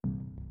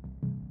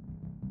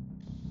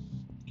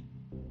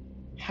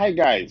Hi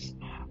guys.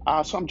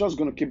 So I'm just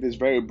going to keep this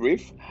very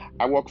brief.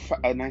 I work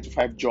a 9 to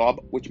 5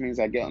 job, which means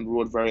I get on the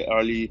road very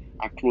early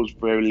and close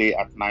very late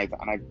at night,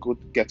 and I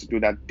get to do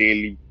that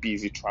daily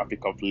busy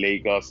traffic of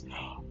Lagos.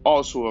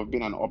 Also, I've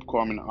been an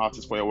upcoming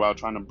artist for a while,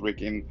 trying to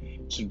break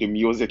into the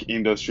music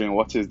industry and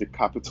what is the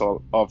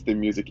capital of the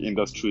music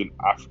industry in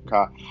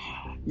Africa.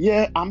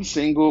 Yeah, I'm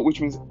single, which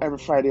means every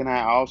Friday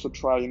night I also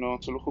try,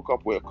 to hook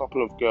up with a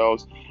couple of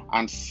girls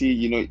and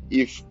see,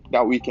 if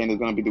that weekend is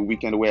going to be the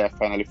weekend where I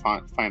finally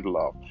find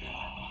love.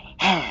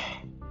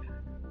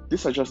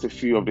 These are just a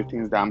few of the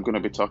things that I'm going to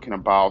be talking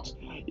about.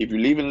 If you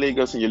live in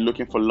Lagos and you're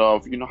looking for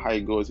love, you know how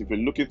it goes. If you're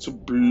looking to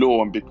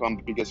blow and become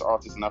the biggest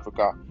artist in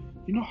Africa,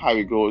 you know how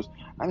it goes.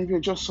 And if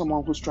you're just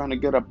someone who's trying to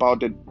get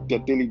about their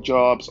daily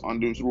jobs on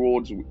those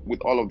roads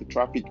with all of the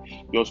traffic,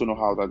 you also know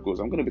how that goes.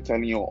 I'm going to be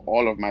telling you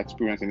all of my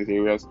experience in these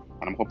areas,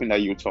 and I'm hoping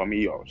that you tell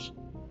me yours.